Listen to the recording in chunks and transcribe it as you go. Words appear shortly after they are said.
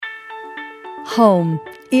Home.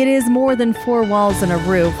 It is more than four walls and a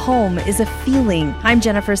roof. Home is a feeling. I'm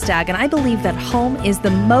Jennifer Stagg, and I believe that home is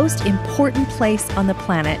the most important place on the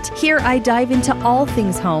planet. Here, I dive into all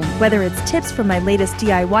things home, whether it's tips from my latest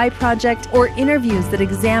DIY project or interviews that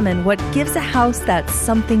examine what gives a house that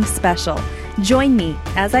something special. Join me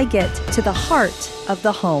as I get to the heart of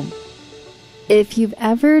the home. If you've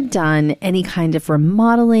ever done any kind of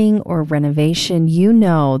remodeling or renovation, you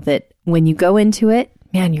know that when you go into it,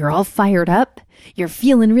 man, you're all fired up. You're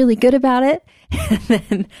feeling really good about it. And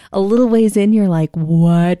then a little ways in, you're like,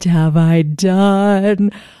 what have I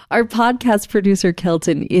done? Our podcast producer,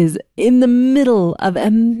 Kelton, is in the middle of a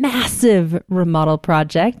massive remodel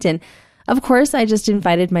project. And of course, I just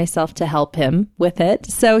invited myself to help him with it.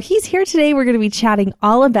 So he's here today. We're going to be chatting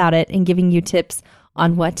all about it and giving you tips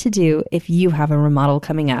on what to do if you have a remodel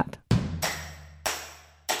coming up.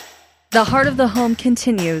 The Heart of the Home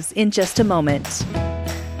continues in just a moment.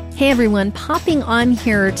 Hey everyone, popping on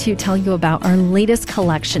here to tell you about our latest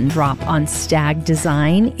collection drop on Stagg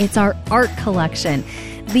Design. It's our art collection.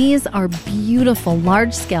 These are beautiful,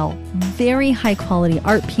 large-scale, very high-quality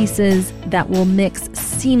art pieces that will mix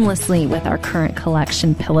seamlessly with our current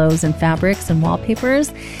collection pillows and fabrics and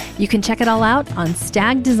wallpapers. You can check it all out on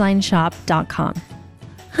stagdesignshop.com.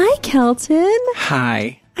 Hi, Kelton.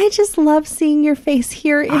 Hi. I just love seeing your face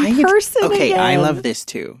here in person Okay, again. I love this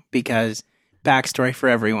too because backstory for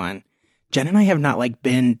everyone. Jen and I have not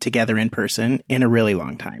been together in person in a really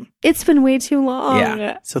long time. It's been way too long.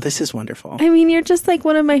 Yeah. So this is wonderful. I mean, you're just like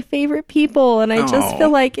one of my favorite people, and I just feel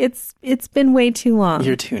like it's been way too long.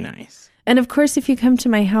 You're too nice. And of course, if you come to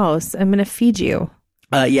my house, I'm going to feed you.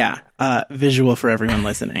 Visual for everyone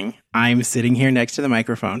listening. I'm sitting here next to the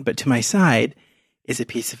microphone, but to my side is a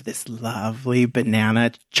piece of this lovely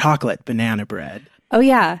chocolate banana bread. Oh,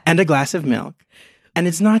 yeah. And a glass of milk. And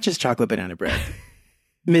it's not just chocolate banana bread.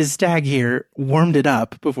 Ms. Stagg here warmed it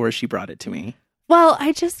up before she brought it to me. Well,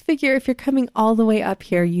 I just figure if you're coming all the way up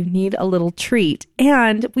here, you need a little treat.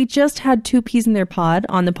 And we just had Two Peas in Their Pod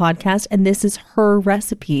on the podcast, and this is her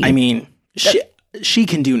recipe. I mean, she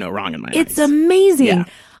can do no wrong in my eyes. It's amazing. Yeah.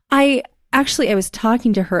 I was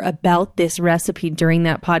talking to her about this recipe during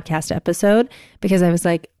that podcast episode because I was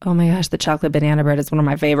like, oh my gosh, the chocolate banana bread is one of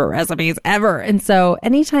my favorite recipes ever. And so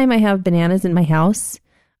anytime I have bananas in my house,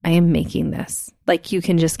 I am making this. Like, you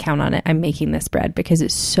can just count on it. I'm making this bread because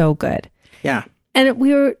it's so good. Yeah. And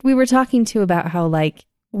we were talking too about how, like,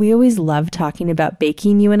 we always love talking about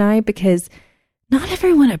baking, you and I, because not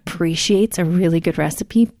everyone appreciates a really good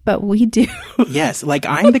recipe, but we do. Yes. Like,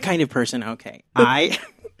 I'm the kind of person, I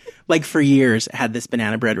for years had this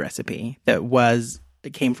banana bread recipe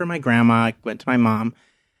it came from my grandma, went to my mom,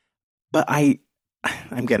 but I'm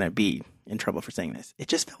going to be in trouble for saying this. It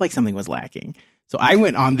just felt like something was lacking. So I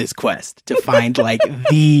went on this quest to find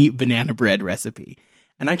the banana bread recipe.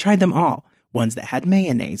 And I tried them all. Ones that had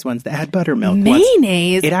mayonnaise, ones that had buttermilk.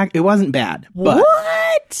 Mayonnaise? It wasn't bad. But,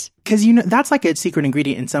 what? Because, that's like a secret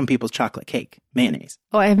ingredient in some people's chocolate cake, mayonnaise.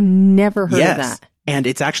 Oh, I have never heard of that. And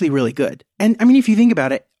it's actually really good. And I mean, if you think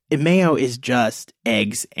about it, mayo is just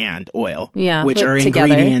eggs and oil, which are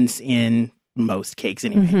together. Ingredients in most cakes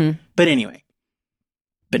anyway. Mm-hmm. But anyway,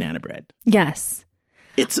 banana bread. Yes.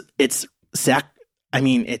 It's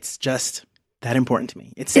just that important to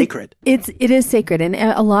me. It's sacred. It is sacred. And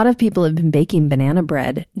a lot of people have been baking banana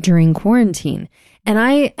bread during quarantine. And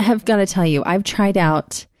I have got to tell you, I've tried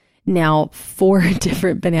out now 4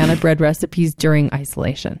 different banana bread recipes during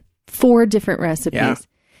isolation. 4 different recipes. Yeah.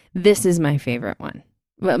 This is my favorite one.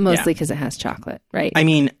 But mostly because it has chocolate, right? I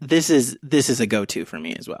mean, this is a go-to for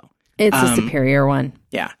me as well. It's a superior one.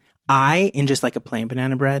 Yeah. In just like a plain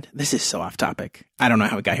banana bread, this is so off topic. I don't know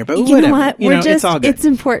how it got here, but you whatever. Know what? It's all good. It's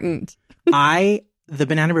important. The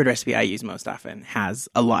banana bread recipe I use most often has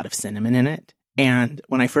a lot of cinnamon in it. And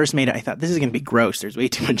when I first made it, I thought, this is going to be gross. There's way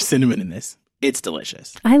too much cinnamon in this. It's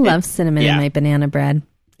delicious. I love cinnamon in my banana bread.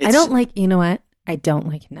 I don't like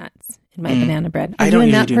nuts in my banana bread. Are you a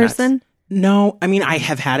nut person? Nuts. No, I mean, I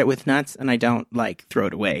have had it with nuts and I don't throw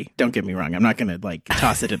it away. Don't get me wrong. I'm not going to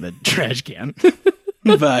toss it in the trash can,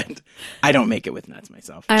 but I don't make it with nuts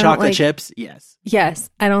myself. Chocolate chips. Yes. Yes.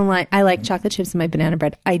 I like chocolate chips in my banana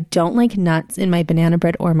bread. I don't like nuts in my banana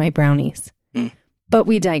bread or my brownies, but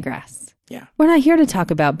we digress. Yeah. We're not here to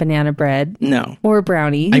talk about banana bread. No. Or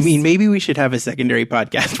brownies. I mean, maybe we should have a secondary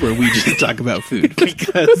podcast where we just talk about food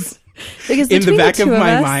because in the back of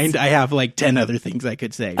my mind, I have 10 other things I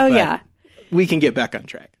could say. Oh, yeah. We can get back on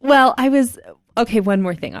track. Well, one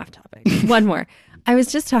more thing off topic. One more. I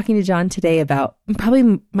was just talking to John today about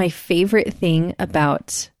probably my favorite thing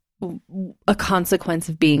about a consequence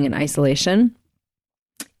of being in isolation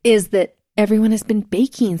is that everyone has been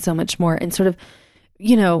baking so much more and sort of,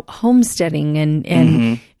 you know, homesteading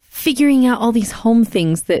and figuring out all these home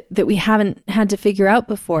things that we haven't had to figure out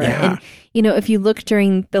before. Yeah. And, you know, if you look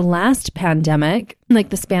during the last pandemic, like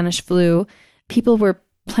the Spanish flu, people were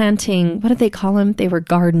planting, what did they call them? They were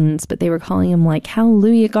gardens, but they were calling them like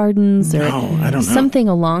hallelujah gardens or I don't know. something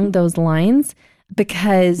along those lines,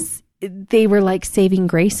 because they were like saving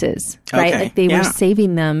graces, right? Okay, Like they were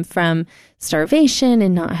saving them from starvation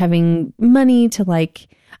and not having money to like,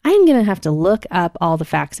 I'm going to have to look up all the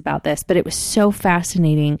facts about this, but it was so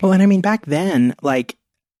fascinating. Well, and I mean, back then, like,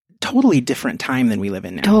 totally different time than we live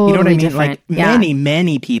in now. Totally you know what I mean? different. Like, Yeah.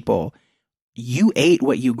 many people, you ate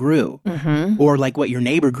what you grew, or like what your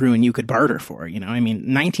neighbor grew and you could barter for, you know? I mean,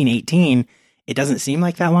 1918, it doesn't seem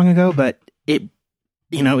like that long ago, but it,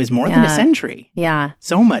 you know, is more than a century. Yeah.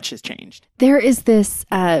 So much has changed. There is this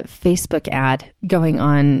Facebook ad going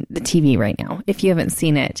on the TV right now. If you haven't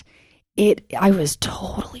seen it, I was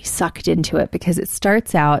totally sucked into it because it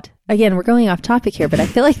starts out, again, we're going off topic here, but I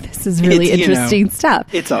feel like this is really It's, interesting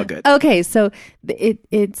stuff. It's all good. Okay, so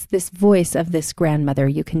it's this voice of this grandmother.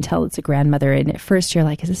 You can tell it's a grandmother. And at first you're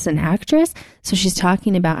like, is this an actress? So she's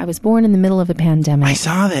talking about, I was born in the middle of a pandemic. I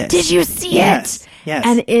saw this. Did you see Yes. it? Yes.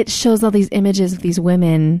 And it shows all these images of these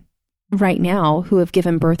women right now who have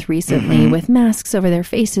given birth recently with masks over their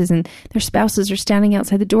faces, and their spouses are standing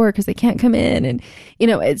outside the door because they can't come in. And, you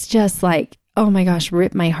know, it's just like, oh my gosh,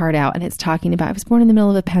 rip my heart out. And it's talking about, I was born in the middle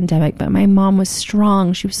of a pandemic, but my mom was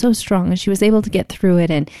strong. She was so strong and she was able to get through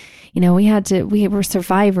it. And, you know, we were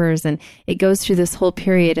survivors, and it goes through this whole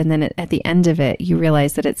period. And then at the end of it, you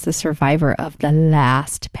realize that it's the survivor of the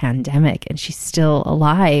last pandemic, and she's still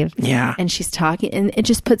alive. Yeah. And she's talking, and it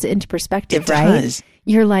just puts it into perspective, It right? does.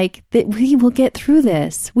 You're like, we will get through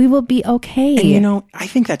this. We will be okay. And, you know, I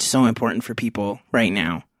think that's so important for people right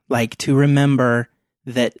now, like to remember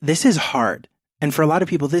that this is hard. And for a lot of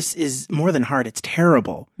people, this is more than hard. It's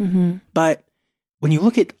terrible. But when you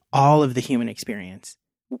look at all of the human experience,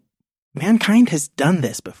 mankind has done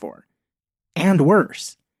this before and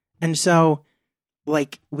worse. And so,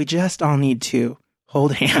 like, we just all need to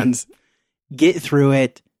hold hands, get through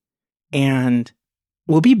it, and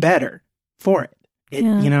we'll be better for it.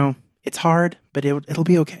 You know, it's hard, but it'll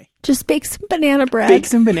be okay. Just bake some banana bread. Bake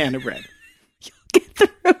some banana bread. Get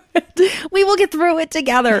through it. We will get through it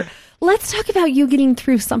together. Let's talk about you getting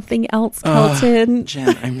through something else, Kelton.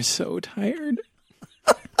 Jen, I'm so tired.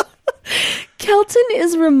 Kelton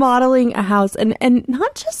is remodeling a house, and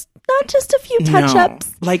not just a few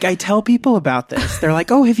touch-ups. No. Like, I tell people about this. They're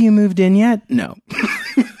like, oh, have you moved in yet? No.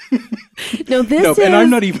 No, and I'm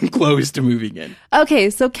not even close to moving in. Okay,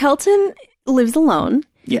 so Kelton lives alone.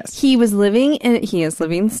 Yes. He is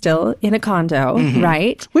living still in a condo,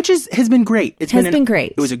 right? Which has been great. It's been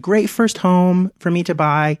great. It was a great first home for me to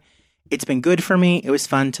buy. It's been good for me. It was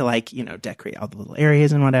fun to, like, you know, decorate all the little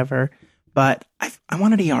areas and whatever. But I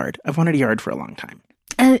wanted a yard. I've wanted a yard for a long time.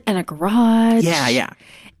 And a garage. Yeah.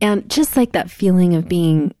 And just like that feeling of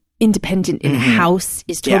being independent in a house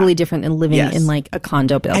is totally different than living in like a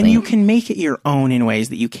condo building. And you can make it your own in ways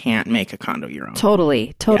that you can't make a condo your own.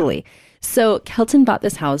 Totally. Yeah. So Kelton bought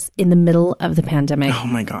this house in the middle of the pandemic. Oh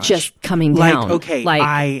my gosh. Just coming down. Like, okay,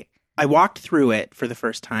 I walked through it for the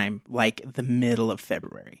first time, like the middle of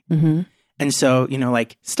February. And so, you know,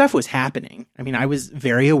 like, stuff was happening. I mean, I was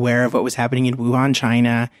very aware of what was happening in Wuhan,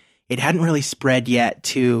 China. It hadn't really spread yet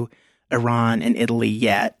to Iran and Italy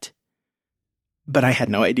yet. But I had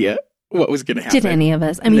no idea what was going to happen. Did any of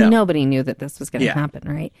us? I mean, nobody knew that this was going to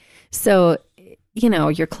happen, right? So, you know,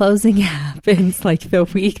 your closing happens like the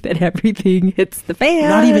week that everything hits the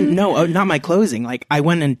fan. Not my closing. Like, I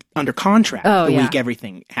went under contract the week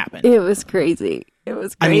everything happened. It was crazy.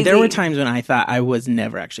 I mean, there were times when I thought I was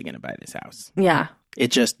never actually going to buy this house. Yeah.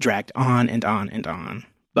 It just dragged on and on and on.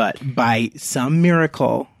 But by some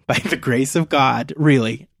miracle, by the grace of God,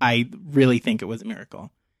 really, I really think it was a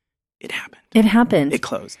miracle. It happened. It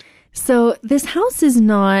closed. So this house is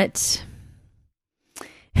not...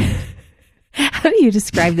 How do you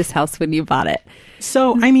describe this house when you bought it?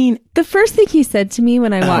 So, I mean... The first thing he said to me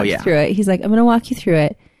when I walked through it, he's like, I'm going to walk you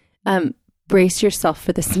through it. Brace yourself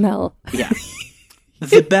for the smell. Yeah.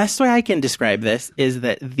 The best way I can describe this is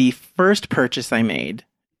that the first purchase I made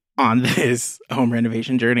on this home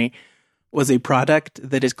renovation journey was a product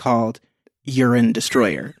that is called Urine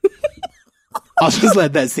Destroyer. I'll just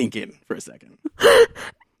let that sink in for a second.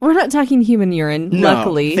 We're not talking human urine,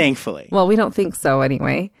 luckily. Thankfully. Well, we don't think so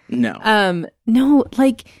anyway. No. No,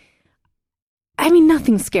 like, I mean,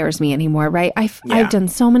 nothing scares me anymore, right? I've done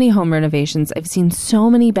so many home renovations. I've seen so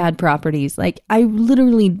many bad properties. Like,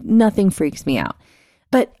 nothing freaks me out.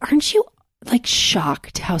 But aren't you like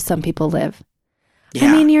shocked how some people live. Yeah.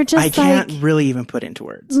 I mean, you're just I can't really even put into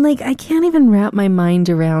words. like, I can't even wrap my mind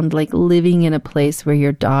around like living in a place where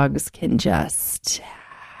your dogs can just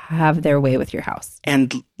have their way with your house.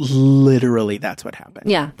 And literally that's what happened.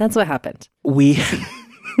 Yeah, that's what happened.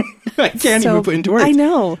 I can't even put into words. I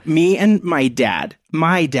know. Me and my dad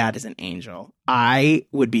is an angel. I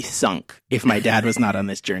would be sunk if my dad was not on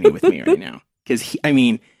this journey with me right now. Because,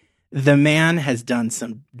 the man has done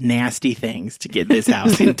some nasty things to get this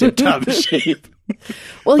house into tough shape.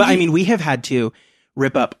 Well, but we have had to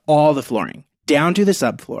rip up all the flooring down to the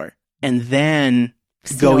subfloor and then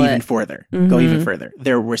go even further. Mm-hmm. Go even further.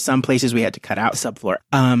 There were some places we had to cut out subfloor.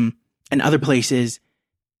 And other places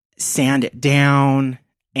sand it down,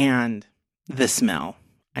 and the smell.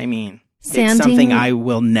 Sanding, it's something I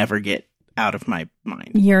will never get out of my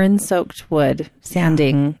mind. Urine-soaked wood,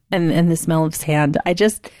 sanding, and the smell of sand. I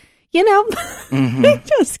just, Mm-hmm. I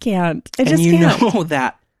just can't. I just can't. Know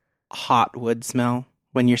that hot wood smell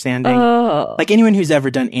when you're sanding? Oh. Like anyone who's ever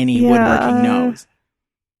done any woodworking knows.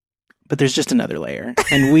 But there's just another layer.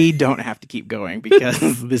 And we don't have to keep going because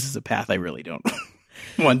this is a path I really don't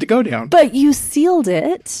want to go down. But you sealed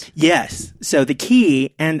it. Yes. So the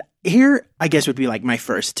key, and here I guess would be like my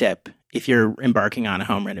first tip if you're embarking on a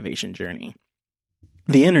home renovation journey.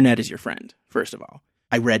 The internet is your friend, first of all.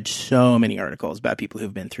 I read so many articles about people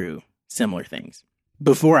who've been through similar things.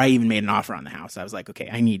 Before I even made an offer on the house, I was like, okay,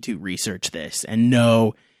 I need to research this and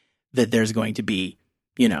know that there's going to be,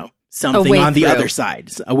 something on the other side,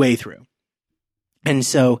 a way through. And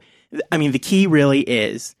so, the key really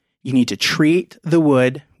is you need to treat the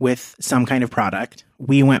wood with some kind of product.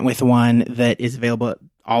 We went with one that is available at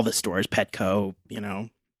all the stores, Petco,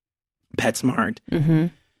 PetSmart. Mm-hmm.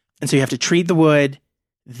 And so you have to treat the wood.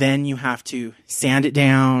 Then you have to sand it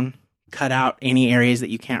down, cut out any areas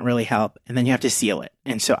that you can't really help, and then you have to seal it.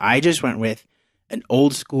 And so I just went with an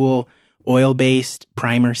old school oil-based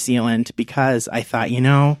primer sealant because I thought,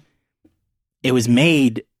 it was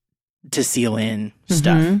made to seal in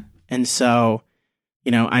stuff. Mm-hmm. And so,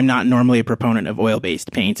 I'm not normally a proponent of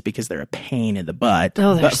oil-based paints because they're a pain in the butt.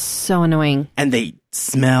 Oh, they're so annoying. And they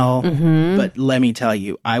smell. Mm-hmm. But let me tell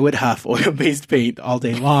you, I would huff oil-based paint all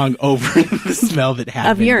day long over the smell that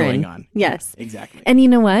had been urine. going on. Yes. Exactly. And you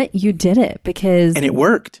know what? You did it because... And it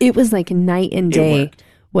worked. It was like night and day.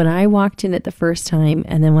 When I walked in it the first time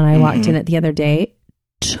and then when I walked in it the other day,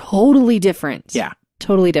 totally different. Yeah.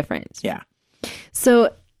 Totally different. Yeah.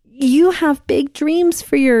 So you have big dreams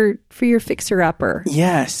for your fixer-upper.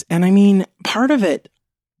 Yes. And part of it,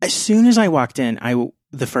 as soon as I walked in,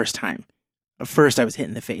 the first time, first I was hit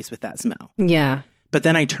in the face with that smell. Yeah. But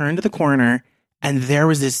then I turned to the corner and there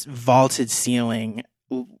was this vaulted ceiling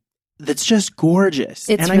that's just gorgeous.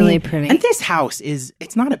 It's really pretty. And this house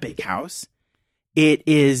it's not a big house. It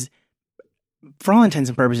is, for all intents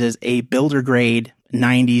and purposes, a builder grade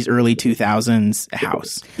 90s, early 2000s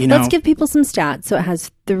house. Let's give people some stats. So it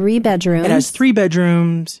has 3 bedrooms. It has 3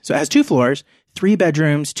 bedrooms. So it has 2 floors, 3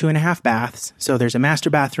 bedrooms, 2.5 baths. So there's a master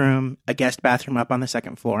bathroom, a guest bathroom up on the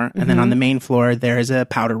second floor. And then on the main floor, there's a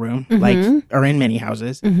powder room, or in many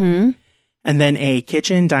houses. Mm-hmm. And then a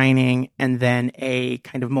kitchen, dining, and then a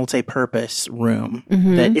kind of multi-purpose room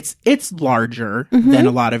that it's larger than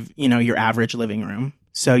a lot of, your average living room.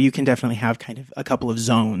 So you can definitely have kind of a couple of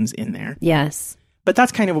zones in there. Yes. But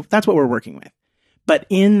that's what we're working with. But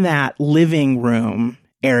in that living room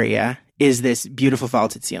area is this beautiful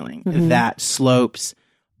vaulted ceiling that slopes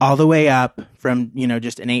all the way up from,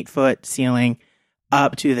 just an 8-foot ceiling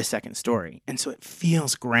up to the second story. And so it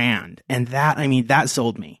feels grand. And that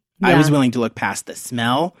sold me. Yeah. I was willing to look past the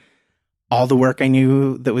smell, all the work I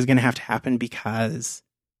knew that was going to have to happen because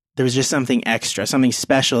there was just something extra, something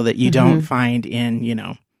special that you don't find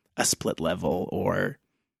in, a split level or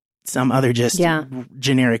some other just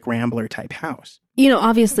generic Rambler type house.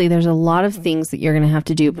 Obviously there's a lot of things that you're going to have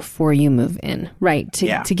to do before you move in, right?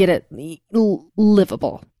 To get it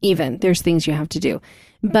livable, even. There's things you have to do.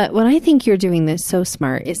 But what I think you're doing this so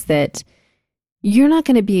smart is that you're not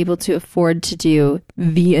going to be able to afford to do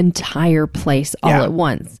the entire place all at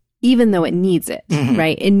once, even though it needs it,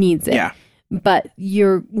 right? It needs it. Yeah. But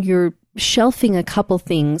you're shelving a couple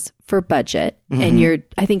things for budget, and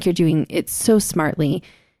I think you're doing it so smartly.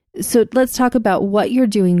 So let's talk about what you're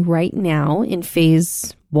doing right now in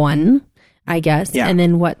phase 1, I guess, and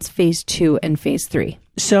then what's phase 2 and phase 3.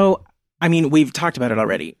 So, we've talked about it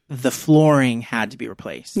already. The flooring had to be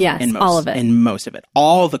replaced. Yes, all of it. And most of it.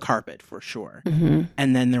 All the carpet, for sure.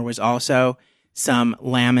 And then there was also some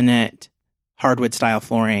laminate hardwood style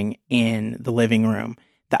flooring in the living room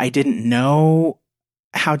that I didn't know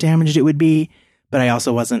how damaged it would be, but I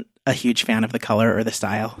also wasn't a huge fan of the color or the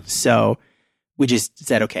style. So we just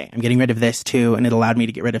said, okay, I'm getting rid of this too. And it allowed me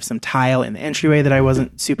to get rid of some tile in the entryway that I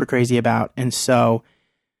wasn't super crazy about. And so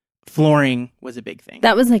flooring was a big thing.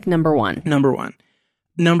 That was like number one. Number one.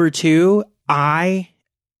 Number two,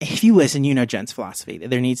 if you listen, you know Jen's philosophy that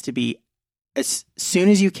there needs to be, as soon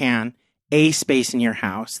as you can, a space in your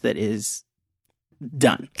house that is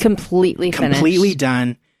done. Completely finished. Completely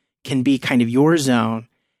done, can be kind of your zone.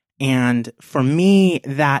 And for me,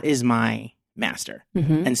 that is my master.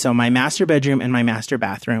 Mm-hmm. And so my master bedroom and my master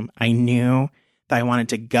bathroom, I knew that I wanted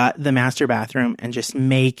to gut the master bathroom and just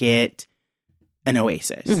make it an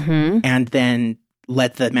oasis. Mm-hmm. And then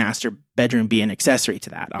let the master bedroom be an accessory to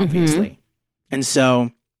that, obviously. Mm-hmm. And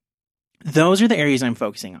so those are the areas I'm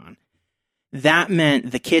focusing on. That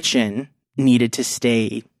meant the kitchen needed to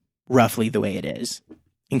stay roughly the way it is,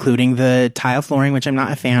 including the tile flooring, which I'm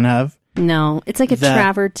not a fan of. No, it's like a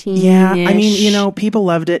travertine. Yeah, I mean, people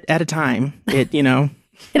loved it at a time. It,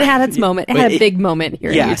 it had its moment. It had a big moment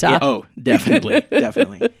here in Utah. Yeah, oh, definitely,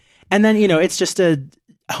 definitely. And then, it's just a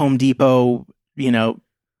Home Depot,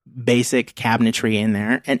 basic cabinetry in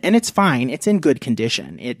there. And it's fine. It's in good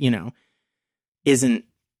condition. It, isn't,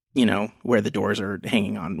 where the doors are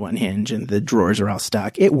hanging on one hinge and the drawers are all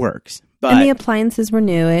stuck. It works. But, and the appliances were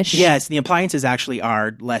newish. Yes, the appliances actually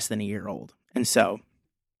are less than a year old. And so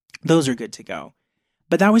those are good to go.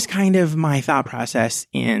 But that was kind of my thought process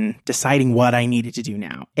in deciding what I needed to do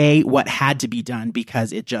now. A, what had to be done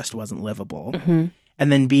because it just wasn't livable. Mm-hmm.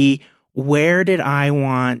 And then B, where did I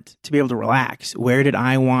want to be able to relax? Where did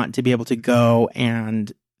I want to be able to go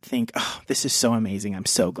and think, oh, this is so amazing. I'm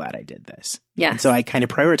so glad I did this. Yeah. And so I kind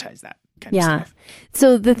of prioritized that kind of stuff.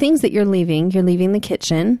 So the things that you're leaving the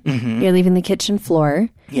kitchen. Mm-hmm. You're leaving the kitchen floor.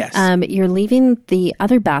 Yes. You're leaving the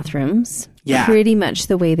other bathrooms. Yeah. Pretty much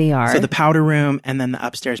the way they are. So the powder room and then the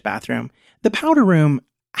upstairs bathroom. The powder room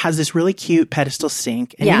has this really cute pedestal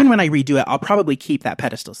sink. And even when I redo it, I'll probably keep that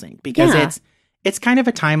pedestal sink because it's kind of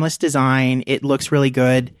a timeless design. It looks really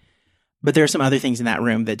good. But there are some other things in that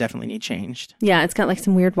room that definitely need changed. Yeah, it's got like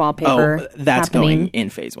some weird wallpaper. Oh, that's happening. going in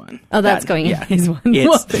phase one. Oh, that's going in phase one.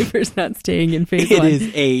 Wallpaper's not staying in phase one. It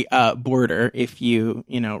is a border, if you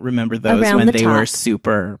remember those around when the they top. were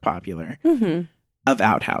super popular, of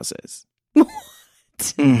outhouses. What?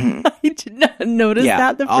 Mm-hmm. I did not notice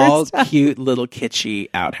that the first all time. cute little kitschy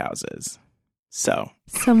outhouses. So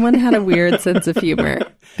someone had a weird sense of humor.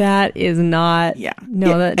 That is not. Yeah.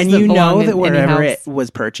 No, that and doesn't belong that in wherever any it house. was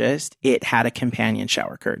purchased, it had a companion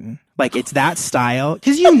shower curtain. Like it's that style.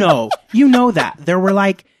 Because you know that there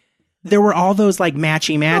were all those like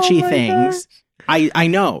matchy things. I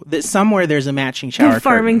know that somewhere there's a matching shower The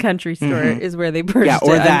Farm curtain. and Country store is where they purchased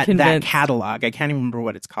or it. that catalog. I can't even remember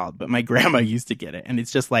what it's called, but my grandma used to get it, and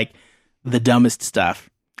it's just like the dumbest stuff.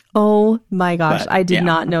 Oh my gosh, But, I did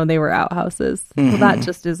not know they were outhouses. Mm-hmm. Well, that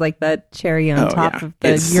just is like the cherry on top of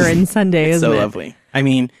the It's urine sundae, isn't so it? lovely. I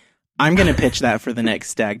mean, I'm going to pitch that for the next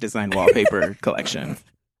Stag Design wallpaper collection.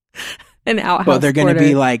 An outhouse. Well, they're going to border.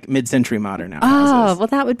 be like mid-century modern Oh, outhouses. well,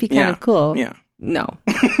 that would be kind of cool. Yeah. No.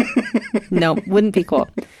 No, wouldn't be cool.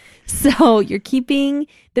 So you're keeping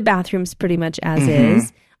the bathrooms pretty much as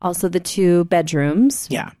is. Also the 2 bedrooms.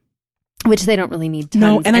 Yeah. Which they don't really need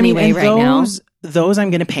tons and anyway I mean, right now. those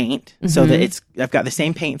I'm going to paint so that I've got the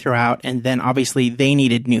same paint throughout. And then obviously they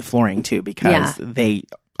needed new flooring too because they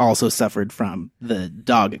also suffered from the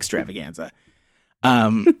dog extravaganza.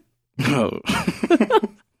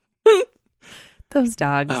 Those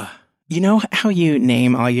dogs. You know how you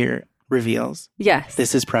name all your reveals? Yes.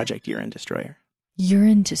 This is Project Urine Destroyer.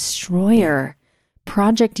 Urine Destroyer.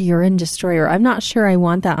 Project Urine Destroyer. I'm not sure I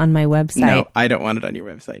want that on my website. No, I don't want it on your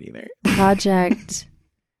website either.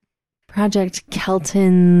 Project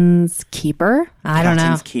Kelton's Keeper. I don't know.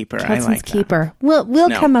 Kelton's Keeper. Kelton's I like Keeper. We'll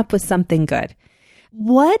come up with something good.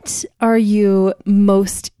 What are you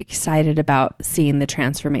most excited about seeing the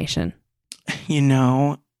transformation?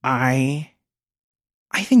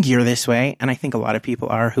 I think you're this way, and I think a lot of people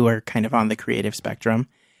are who are kind of on the creative spectrum.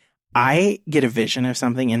 I get a vision of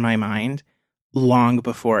something in my mind long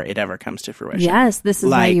before it ever comes to fruition. Yes, this is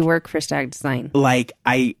why you work for Stag Design. Like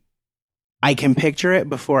I can picture it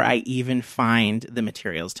before I even find the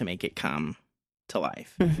materials to make it come to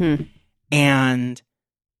life. Mm-hmm. And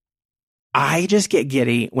I just get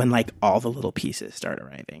giddy when like all the little pieces start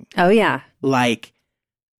arriving. Oh, yeah. Like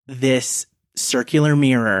this circular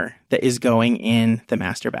mirror that is going in the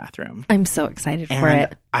master bathroom. I'm so excited for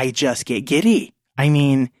And it. I just get giddy. I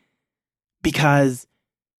mean, because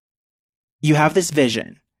you have this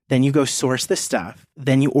vision, then you go source the stuff,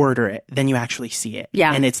 then you order it, then you actually see it.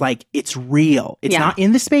 Yeah. And it's like, it's real. It's not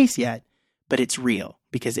in the space yet, but it's real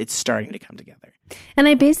because it's starting to come together. And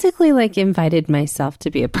I basically like invited myself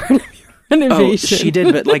to be a part of your renovation. She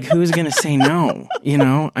did, but like, who's going to say no? You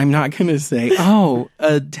know, I'm not going to say, oh,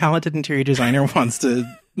 a talented interior designer wants to,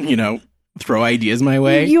 you know, throw ideas my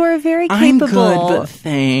way. You are very capable. I'm good, but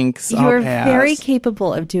thanks. You're very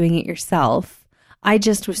capable of doing it yourself. I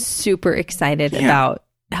just was super excited about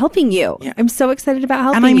helping you. Yeah. I'm so excited about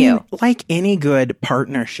helping and I mean, you. Like any good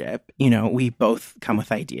partnership, you know, we both come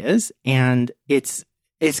with ideas, and it's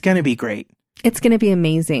going to be great. It's going to be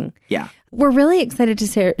amazing. Yeah. We're really excited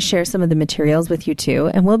to share some of the materials with you too.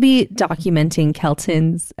 And we'll be documenting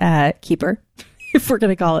Kelton's Keeper, if we're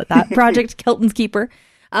going to call it that, Project Kelton's Keeper.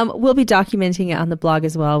 We'll be documenting it on the blog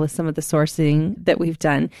as well with some of the sourcing that we've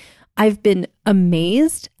done. I've been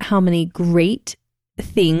amazed how many great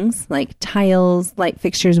things like tiles, light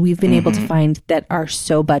fixtures we've been able to find that are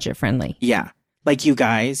so budget friendly. Yeah. Like you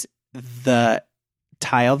guys, the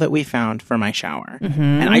tile that we found for my shower,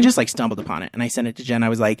 and I just like stumbled upon it and I sent it to Jen. I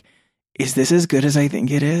was like, is this as good as I think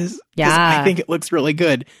it is? Yeah. I think it looks really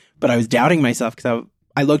good. But I was doubting myself because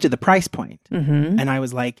I looked at the price point and I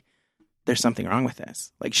was like, there's something wrong with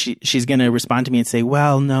this. Like she's going to respond to me and say,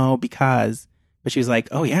 well, no, because, but she was like,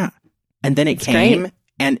 oh yeah. And then it came great.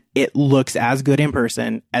 And it looks as good in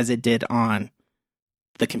person as it did on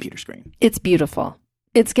the computer screen. It's beautiful.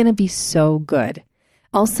 It's going to be so good.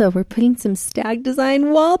 Also, we're putting some Stag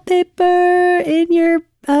Design wallpaper in your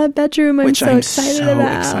bedroom. I'm so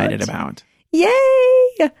excited about. Yay!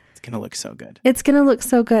 It's going to look so good. It's going to look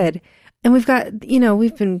so good. And we've got, you know,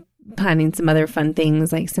 we've been planning some other fun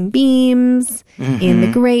things like some beams in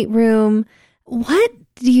the great room. What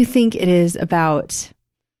do you think it is about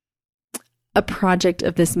a project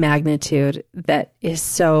of this magnitude that is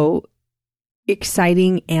so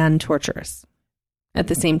exciting and torturous at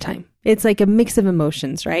the same time? It's like a mix of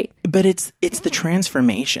emotions, right? But it's the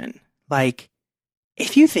transformation. Like,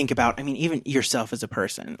 if you think about, I mean, even yourself as a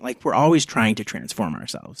person, like we're always trying to transform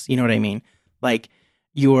ourselves. You know what I mean? Like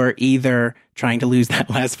you're either trying to lose that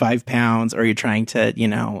last 5 pounds or you're trying to, you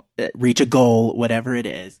know, reach a goal, whatever it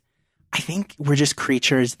is. I think we're just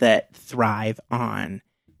creatures that thrive on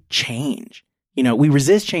change. You know, we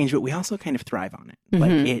resist change, but we also kind of thrive on it.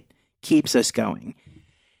 Like it keeps us going.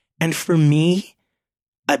 And for me,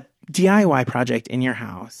 a DIY project in your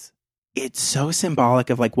house, it's so symbolic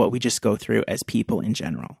of like what we just go through as people in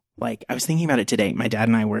general. Like I was thinking about it today. My dad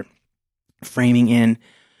and I were framing in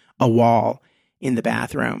a wall in the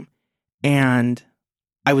bathroom, and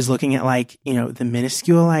I was looking at like, you know, the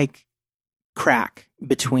minuscule like crack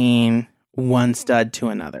between one stud to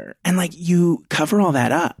another. And like you cover all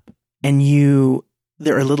that up, and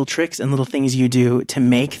there are little tricks and little things you do to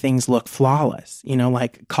make things look flawless, you know,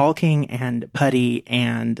 like caulking and putty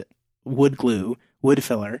and wood glue, wood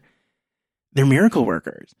filler. They're miracle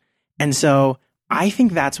workers. And so I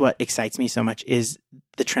think that's what excites me so much is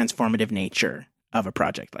the transformative nature of a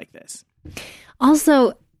project like this.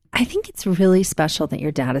 Also, I think it's really special that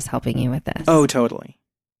your dad is helping you with this. Oh, totally.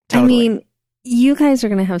 I mean, you guys are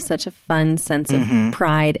going to have such a fun sense of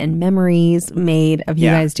pride and memories made of you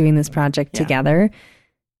guys doing this project together.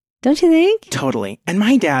 Don't you think? Totally. And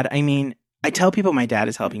my dad, I mean, I tell people my dad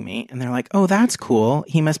is helping me and they're like, oh, that's cool.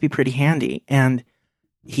 He must be pretty handy. And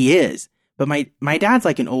he is. But my dad's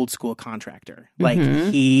like an old school contractor. Like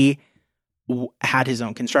he had his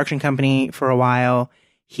own construction company for a while.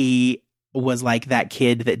 He was like that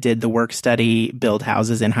kid that did the work study, build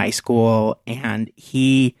houses in high school. And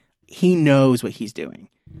he knows what he's doing.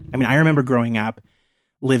 I mean, I remember growing up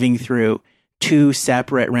living through 2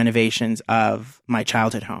 separate renovations of my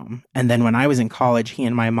childhood home. And then when I was in college, he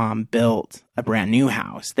and my mom built a brand new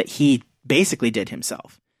house that he basically did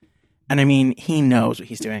himself. And I mean, he knows what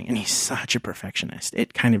he's doing, and he's such a perfectionist.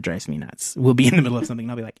 It kind of drives me nuts. We'll be in the middle of something,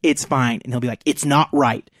 and I'll be like, it's fine. And he'll be like, it's not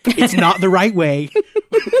right. It's not the right way.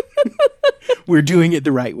 We're doing it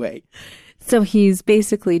the right way. So he's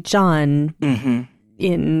basically John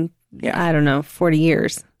in, I don't know, 40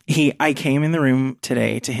 years. I came in the room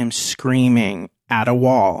today to him screaming at a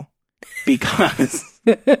wall because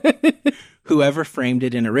whoever framed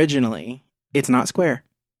it in originally, it's not square.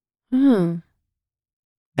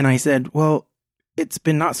 And I said, well, it's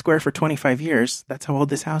been not square for 25 years. That's how old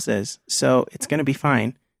this house is. So it's going to be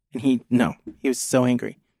fine. And he was so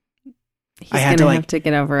angry. He's going to have to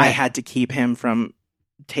get over it. I had to keep him from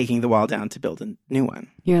taking the wall down to build a new one.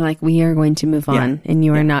 You're like, we are going to move on and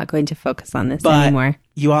you are not going to focus on this anymore.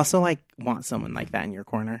 You also like want someone like that in your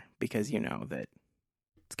corner because you know that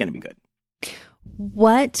it's going to be good.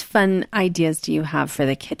 What fun ideas do you have for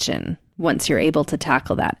the kitchen once you're able to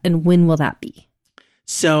tackle that? And when will that be?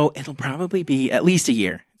 So it'll probably be at least a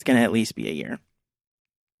year. It's going to at least be a year.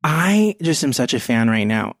 I just am such a fan right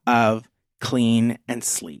now of clean and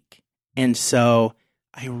sleek. And so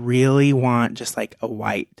I really want just like a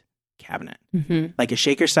white cabinet, like a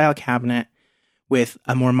shaker style cabinet with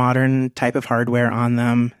a more modern type of hardware on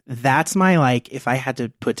them. That's my, like, if I had to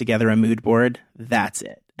put together a mood board, that's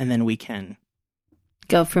it. And then we can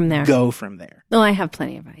go from there. Oh, I have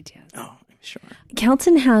plenty of ideas. Oh, I'm sure.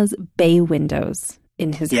 Kelton has bay windows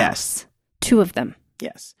in his house. 2 of them.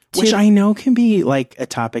 Yes. Which I know can be like a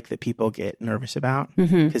topic that people get nervous about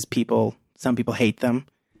because some people hate them.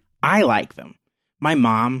 I like them. My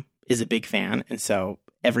mom is a big fan. And so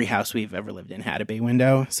every house we've ever lived in had a bay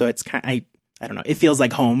window. So it's kind of, I don't know. It feels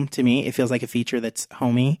like home to me. It feels like a feature that's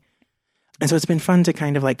homey. And so it's been fun to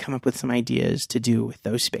kind of like come up with some ideas to do with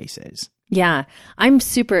those spaces. Yeah. I'm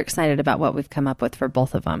super excited about what we've come up with for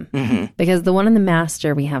both of them. Because the one in the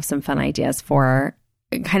master, we have some fun ideas for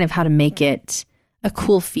kind of how to make it a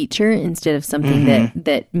cool feature instead of something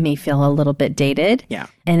that may feel a little bit dated. Yeah.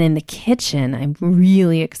 And in the kitchen, I'm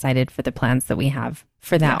really excited for the plans that we have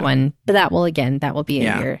for that one. But that will be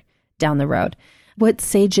a year down the road. What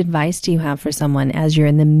sage advice do you have for someone as you're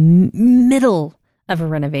in the middle of a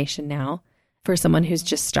renovation now, for someone who's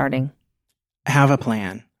just starting? Have a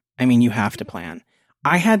plan. I mean, you have to plan.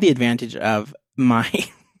 I had the advantage of my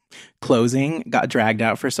closing got dragged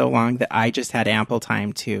out for so long that I just had ample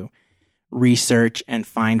time to research and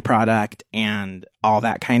find product and all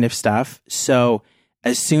that kind of stuff. So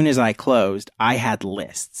as soon as I closed, I had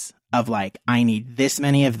lists of like, I need this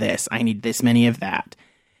many of this. I need this many of that.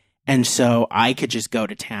 And so I could just go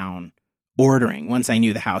to town ordering once I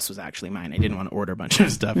knew the house was actually mine. I didn't want to order a bunch of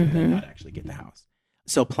stuff and then not actually get the house.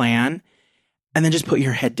 So plan and then just put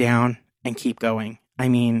your head down and keep going. I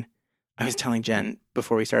mean, I was telling Jen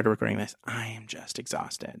before we started recording this, I am just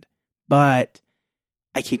exhausted. But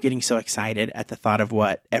I keep getting so excited at the thought of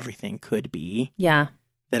what everything could be. Yeah.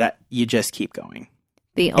 That you just keep going.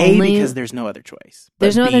 Because there's no other choice.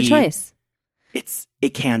 There's no other choice.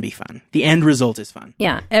 It can be fun. The end result is fun.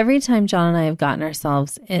 Yeah. Every time John and I have gotten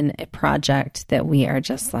ourselves in a project that we are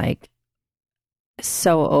just like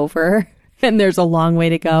so over and there's a long way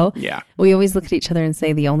to go. Yeah. We always look at each other and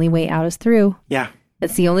say, the only way out is through. Yeah.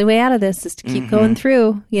 That's the only way out of this, is to keep going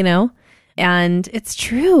through, you know? And it's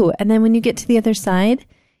true. And then when you get to the other side,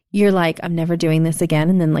 you're like, I'm never doing this again.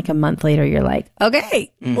 And then like a month later, you're like,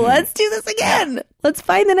 okay, let's do this again. Let's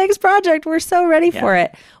find the next project. We're so ready for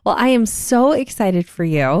it. Well, I am so excited for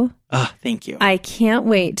you. Oh, thank you. I can't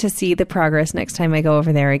wait to see the progress next time I go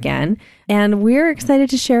over there again. And we're excited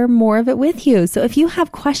to share more of it with you. So if you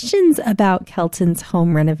have questions about Kelton's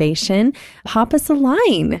home renovation, pop us a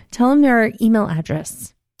line. Tell them our email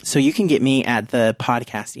address. So you can get me at the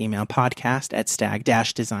podcast email,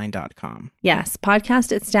 podcast@stag-design.com. Yes,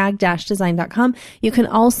 podcast@stag-design.com. You can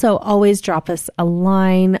also always drop us a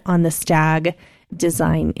line on the Stag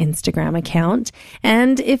Design Instagram account.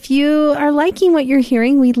 And if you are liking what you're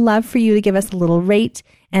hearing, we'd love for you to give us a little rate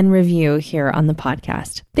and review here on the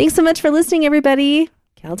podcast. Thanks so much for listening, everybody.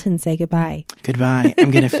 Kelton, say goodbye. Goodbye. I'm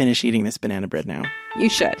going to finish eating this banana bread now. You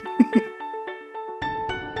should.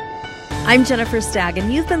 I'm Jennifer Stagg,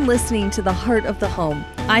 and you've been listening to The Heart of the Home.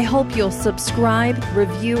 I hope you'll subscribe,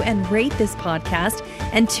 review, and rate this podcast,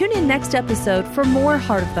 and tune in next episode for more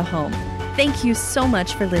Heart of the Home. Thank you so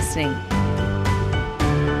much for listening.